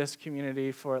this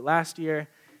community for last year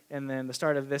and then the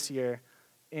start of this year.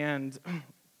 And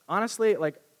honestly,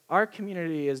 our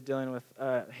community is dealing with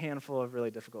a handful of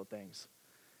really difficult things.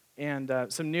 And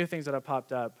some new things that have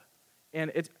popped up.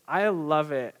 And I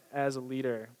love it as a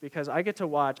leader because I get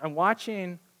to I'm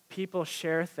watching people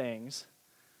share things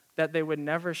that they would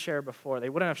never share before. They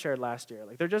wouldn't have shared last year.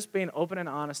 Like, they're just being open and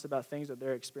honest about things that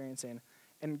they're experiencing.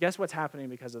 And guess what's happening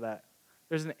because of that?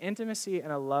 There's an intimacy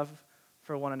and a love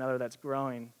for one another that's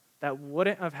growing that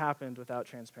wouldn't have happened without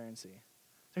transparency.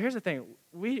 So here's the thing.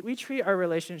 We treat our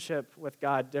relationship with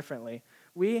God differently.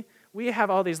 We have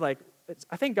all these, like,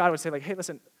 I think God would say, like, hey,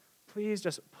 listen, please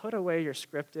just put away your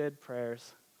scripted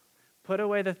prayers. Put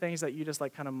away the things that you just,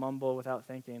 like, kind of mumble without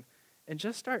thinking. And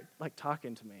just start, like,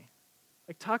 talking to me.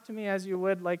 Like, talk to me as you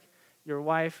would, like, your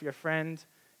wife, your friend,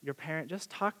 your parent. Just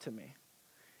talk to me.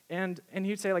 And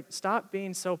he'd say, like, stop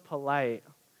being so polite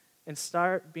and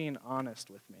start being honest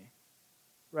with me,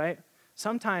 right?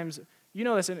 Sometimes, you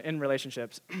know this in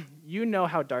relationships, you know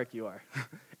how dark you are,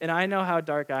 and I know how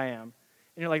dark I am.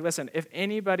 And you're like, listen, if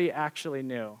anybody actually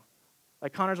knew,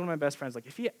 like Connor's one of my best friends, like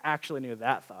if he actually knew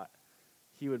that thought,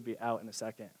 he would be out in a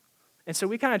second. And so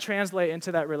we kind of translate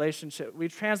into that relationship. We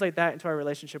translate that into our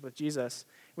relationship with Jesus.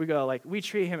 We go, like, we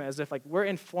treat him as if, like, we're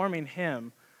informing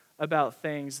him about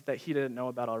things that he didn't know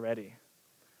about already,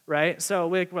 right? So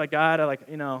we're like, God,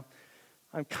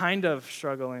 I'm kind of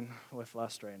struggling with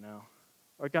lust right now.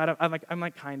 Or God,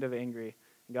 I'm kind of angry.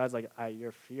 And God's like,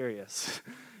 you're furious.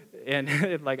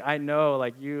 And like, I know,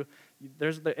 like,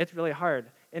 it's really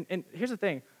hard. And here's the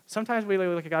thing. Sometimes we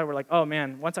look at God, we're like, oh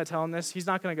man, once I tell him this, he's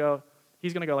going to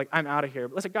go like, I'm out of here.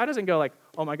 But listen, God doesn't go like,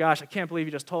 oh my gosh, I can't believe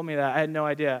you just told me that. I had no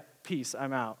idea. Peace,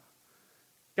 I'm out.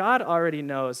 God already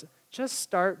knows. Just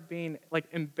start being, like,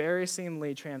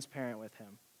 embarrassingly transparent with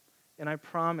him. And I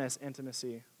promise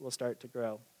intimacy will start to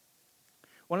grow.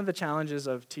 One of the challenges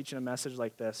of teaching a message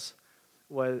like this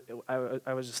was,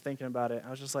 I was just thinking about it. I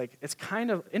was just like, it's kind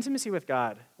of intimacy with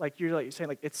God. Like, you're saying,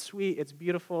 like, it's sweet, it's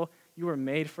beautiful, you were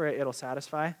made for it, it'll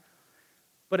satisfy.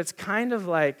 But it's kind of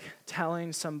like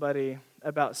telling somebody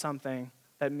about something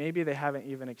that maybe they haven't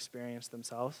even experienced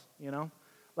themselves, you know?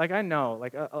 Like, I know,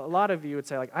 like, a lot of you would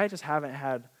say, like, I just haven't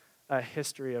had a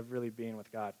history of really being with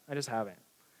God. I just haven't,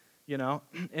 you know?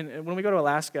 And when we go to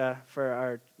Alaska for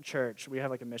our church, we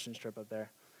have, like, a missions trip up there.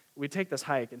 We take this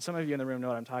hike, and some of you in the room know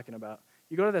what I'm talking about.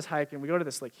 You go to this hike, and we go to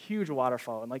this, like, huge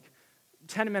waterfall, and, like,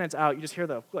 10 minutes out, you just hear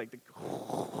the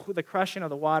crushing of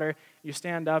the water. You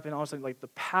stand up, and all of a sudden, like, the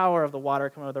power of the water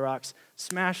coming out of the rocks,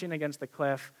 smashing against the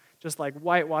cliff, just, like,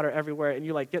 white water everywhere, and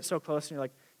you, like, get so close, and you're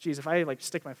like, geez, if I, like,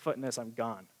 stick my foot in this, I'm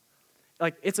gone.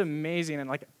 Like, it's amazing, and,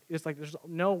 like, it's like there's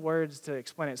no words to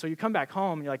explain it. So you come back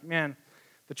home, and you're like, man,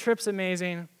 the trip's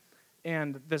amazing,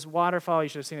 and this waterfall, you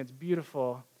should have seen, it's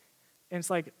beautiful. And it's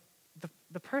like,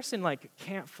 the person, like,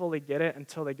 can't fully get it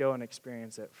until they go and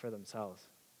experience it for themselves.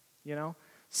 You know,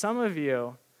 some of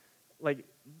you, like,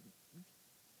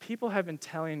 people have been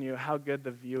telling you how good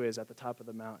the view is at the top of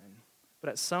the mountain. But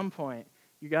at some point,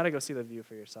 you got to go see the view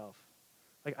for yourself.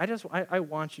 Like, I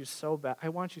want you so bad. I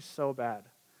want you so bad.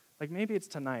 Like, maybe it's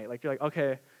tonight. Like, you're like,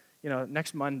 okay,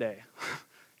 next Monday,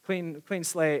 clean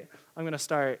slate. I'm going to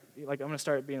start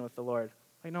being with the Lord.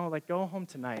 Like, no, like, go home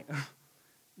tonight.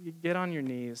 You get on your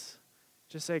knees.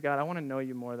 Just say, God, I want to know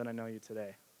you more than I know you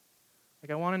today.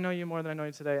 Like, I want to know you more than I know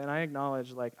you today, and I acknowledge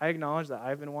that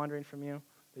I've been wandering from you,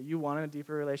 that you want a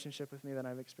deeper relationship with me than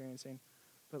I'm experiencing.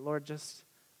 But Lord,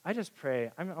 I just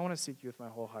pray. I want to seek you with my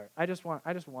whole heart. I just want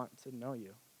to know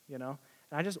you, And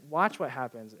I just watch what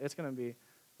happens. It's going to be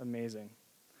amazing.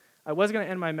 I was going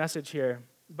to end my message here,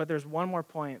 but there's one more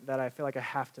point that I feel like I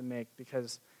have to make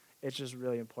because it's just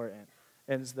really important.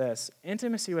 And it's this.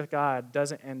 Intimacy with God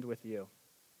doesn't end with you.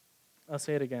 I'll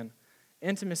say it again.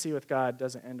 Intimacy with God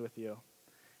doesn't end with you.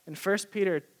 In 1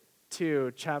 Peter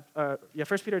 2,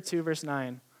 verse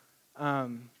 9,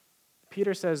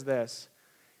 Peter says this.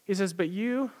 He says, but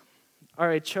you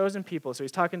are a chosen people. So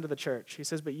he's talking to the church. He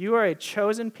says, but you are a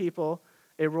chosen people,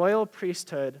 a royal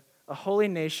priesthood, a holy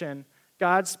nation,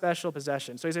 God's special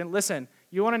possession. So he's saying, listen,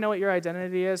 you want to know what your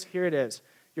identity is? Here it is.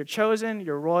 You're chosen,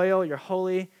 you're royal, you're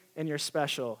holy, and you're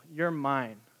special. You're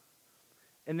mine.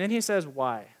 And then he says,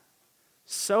 why?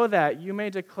 So that you may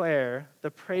declare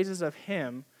the praises of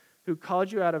him who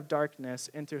called you out of darkness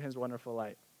into his wonderful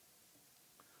light.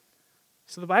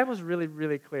 So the Bible is really,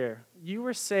 really clear. You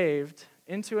were saved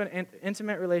into an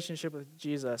intimate relationship with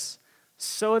Jesus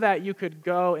so that you could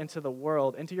go into the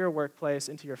world, into your workplace,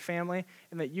 into your family,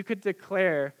 and that you could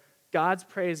declare God's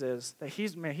praises, that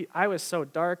I was so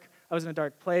dark, I was in a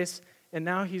dark place, and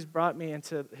now he's brought me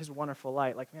into his wonderful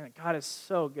light. Like, man, God is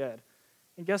so good.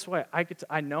 And guess what?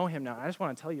 I know him now. I just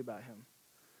want to tell you about him.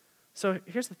 So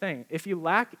here's the thing. If you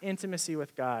lack intimacy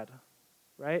with God,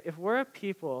 right? If we're a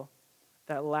people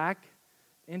that lack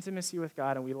intimacy with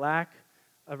God and we lack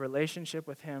a relationship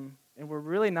with him and we're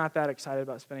really not that excited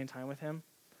about spending time with him,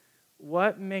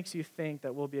 what makes you think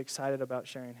that we'll be excited about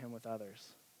sharing him with others?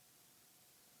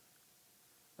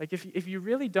 Like, if you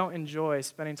really don't enjoy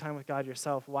spending time with God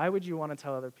yourself, why would you want to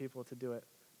tell other people to do it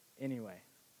anyway,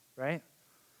 right?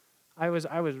 I was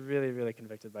really, really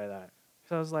convicted by that.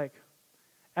 So I was like,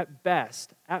 at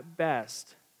best,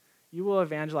 you will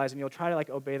evangelize and you'll try to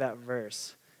like obey that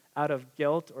verse out of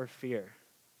guilt or fear,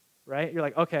 right? You're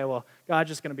like, okay, well, God's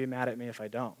just going to be mad at me if I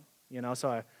don't,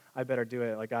 so I better do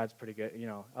it. Like, God's pretty good,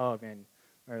 oh, man,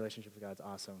 my relationship with God's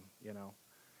awesome,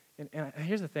 And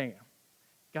here's the thing.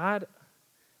 God,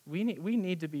 we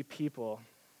need to be people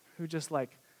who just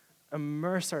like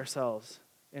immerse ourselves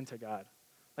into God.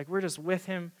 Like, we're just with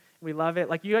him. We love it.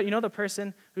 Like, you know the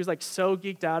person who's like so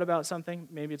geeked out about something?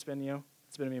 Maybe it's been you.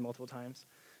 It's been me multiple times.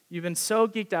 You've been so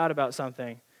geeked out about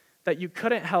something that you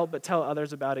couldn't help but tell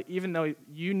others about it, even though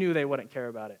you knew they wouldn't care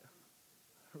about it,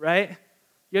 right?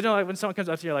 Like when someone comes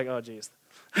up to you, you're like, oh, geez.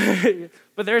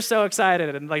 But they're so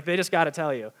excited, and like they just got to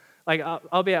tell you. Like,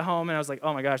 I'll be at home, and I was like,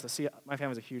 oh my gosh, my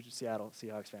family's a huge Seattle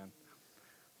Seahawks fan.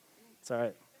 It's all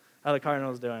right. How are the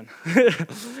Cardinals doing?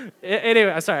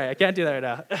 Anyway, I'm sorry, I can't do that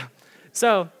right now.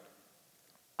 So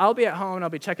I'll be at home, and I'll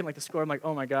be checking like the score. I'm like,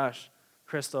 oh my gosh,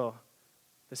 Crystal,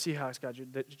 the Seahawks got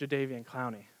Jadeveon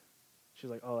Clowney. She's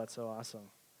like, oh, that's so awesome.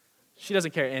 She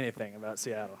doesn't care anything about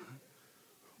Seattle.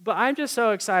 But I'm just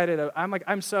so excited.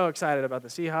 I'm so excited about the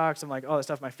Seahawks. I'm like, all this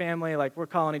stuff, my family, like we're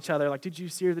calling each other, like, did you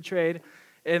see the trade?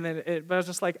 And then, but I was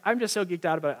just like, I'm just so geeked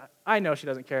out about it. I know she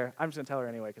doesn't care. I'm just going to tell her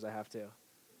anyway because I have to.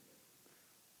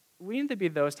 We need to be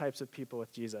those types of people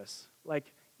with Jesus.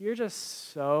 Like, you're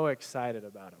just so excited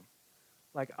about him.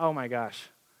 Like, oh my gosh,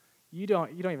 you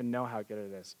don't even know how good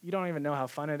it is. You don't even know how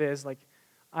fun it is. Like,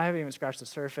 I haven't even scratched the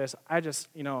surface. I just,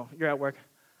 you're at work.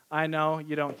 I know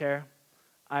you don't care.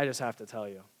 I just have to tell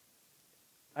you.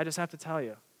 I just have to tell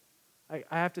you. I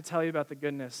have to tell you about the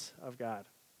goodness of God.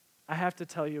 I have to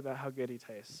tell you about how good he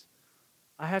tastes.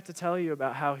 I have to tell you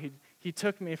about how he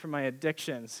took me from my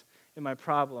addictions and my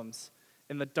problems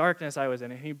and the darkness I was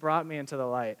in, and he brought me into the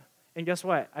light. And guess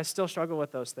what? I still struggle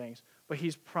with those things, but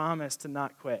he's promised to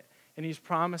not quit, and he's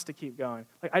promised to keep going.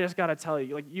 Like, I just got to tell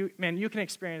you, like, you can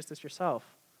experience this yourself.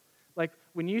 Like,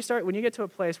 when you get to a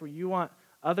place where you want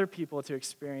other people to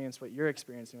experience what you're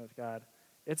experiencing with God,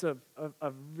 it's a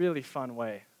really fun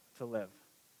way to live.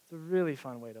 It's a really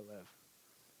fun way to live.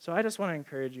 So I just want to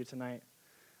encourage you tonight.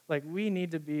 Like, we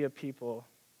need to be a people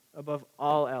above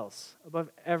all else, above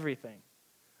everything,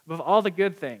 above all the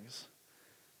good things,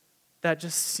 that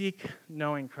just seek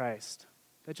knowing Christ,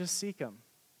 that just seek him,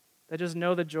 that just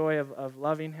know the joy of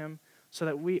loving him so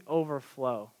that we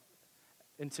overflow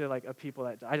into like a people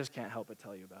that I just can't help but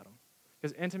tell you about him.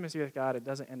 Because intimacy with God, it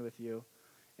doesn't end with you.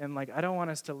 And like, I don't want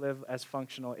us to live as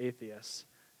functional atheists,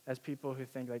 as people who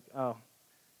think like, oh,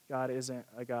 God isn't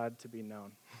a God to be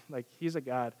known. Like, he's a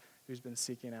God who's been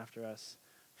seeking after us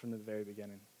from the very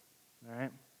beginning. All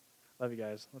right? Love you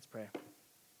guys. Let's pray.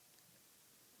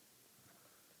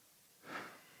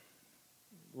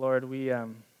 Lord,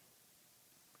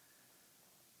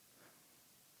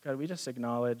 God, we just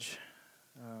acknowledge,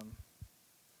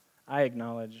 I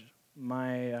acknowledge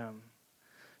my,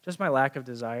 just my lack of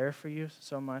desire for you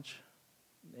so much.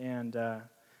 And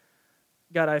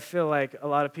God, I feel like a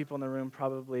lot of people in the room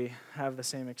probably have the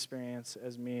same experience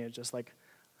as me. It's just like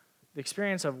the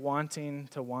experience of wanting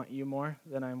to want you more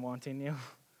than I'm wanting you.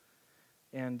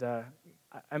 And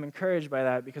I'm encouraged by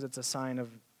that because it's a sign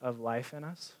of life in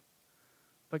us.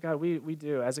 But God, we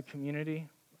do, as a community,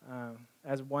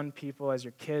 as one people, as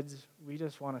your kids, we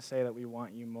just want to say that we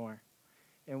want you more.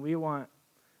 And we want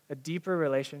a deeper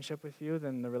relationship with you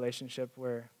than the relationship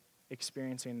we're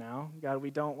experiencing now. God, we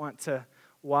don't want to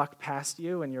walk past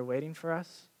you and you're waiting for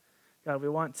us. God, we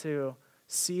want to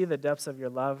see the depths of your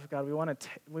love. God, we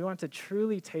want to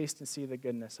truly taste and see the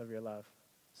goodness of your love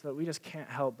so that we just can't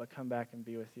help but come back and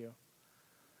be with you.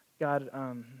 God,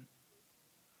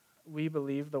 we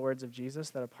believe the words of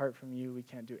Jesus that apart from you, we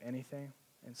can't do anything.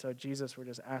 And so, Jesus, we're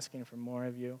just asking for more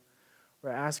of you. We're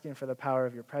asking for the power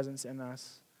of your presence in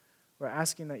us. We're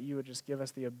asking that you would just give us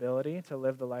the ability to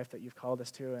live the life that you've called us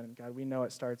to. And God, we know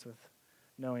it starts with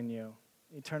knowing you.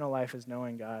 Eternal life is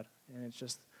knowing God. And it's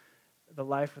just the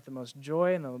life with the most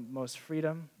joy and the most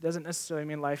freedom. It doesn't necessarily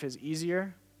mean life is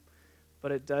easier,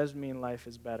 but it does mean life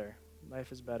is better.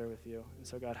 Life is better with you. And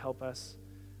so, God, help us.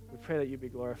 We pray that you be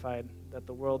glorified, that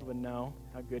the world would know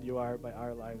how good you are by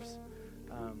our lives,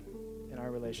 in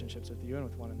our relationships with you and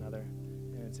with one another.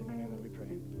 And it's in your name that we pray.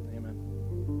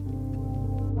 Amen.